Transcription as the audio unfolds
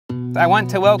I want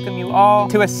to welcome you all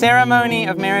to a ceremony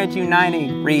of marriage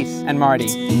uniting Reece and Marty.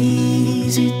 It's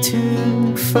easy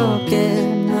to forget,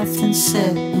 nothing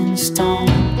set in stone.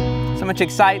 So much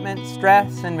excitement,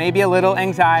 stress, and maybe a little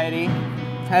anxiety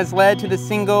has led to the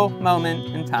single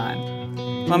moment in time.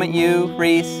 Moment you,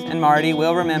 Reece, and Marty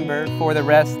will remember for the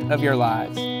rest of your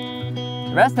lives.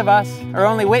 The rest of us are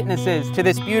only witnesses to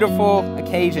this beautiful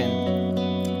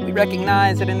occasion. We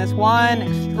recognize that in this one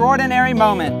extraordinary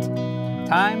moment,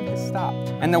 time has stopped,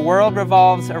 and the world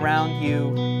revolves around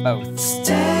you both.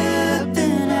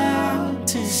 Stepping out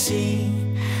to see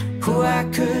who I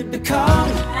could become.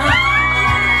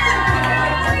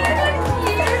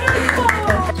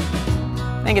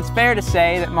 I think it's fair to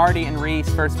say that Marty and Reece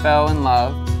first fell in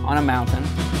love on a mountain.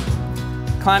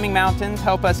 Climbing mountains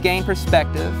help us gain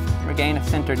perspective, regain a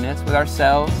centeredness with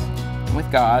ourselves and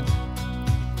with God.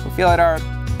 We feel at our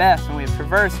best when we have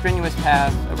traversed strenuous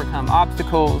paths, overcome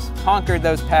obstacles, conquered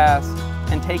those paths,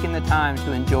 and taken the time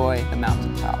to enjoy the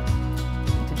mountaintop.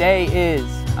 And today is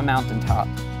a mountaintop.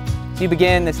 As you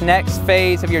begin this next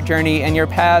phase of your journey and your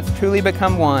paths truly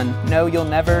become one, know you'll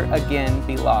never again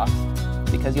be lost,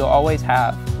 because you'll always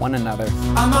have one another.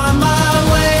 I'm on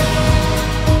my way.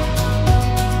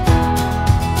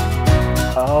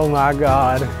 Oh my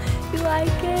God. You like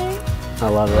it? I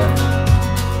love it.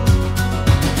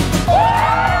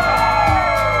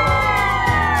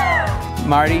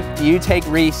 Marty, you take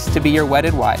Reece to be your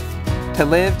wedded wife, to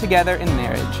live together in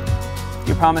marriage.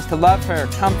 You promise to love her,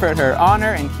 comfort her,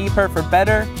 honor, and keep her for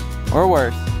better or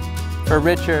worse, for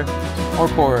richer or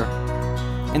poorer.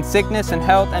 In sickness and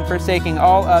health and forsaking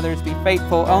all others, be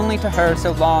faithful only to her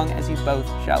so long as you both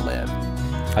shall live.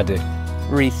 I do.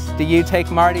 Reece, do you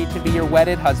take Marty to be your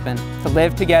wedded husband, to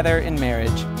live together in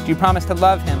marriage? Do you promise to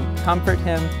love him, comfort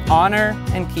him, honor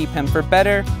and keep him for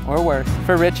better or worse,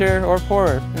 for richer or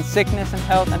poorer, in sickness and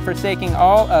health and forsaking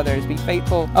all others, be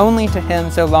faithful only to him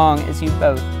so long as you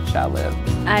both shall live?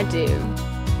 I do.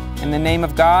 In the name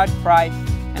of God, Christ,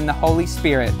 and the Holy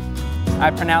Spirit,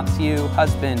 I pronounce you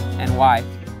husband and wife.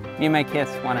 You may kiss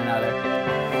one another.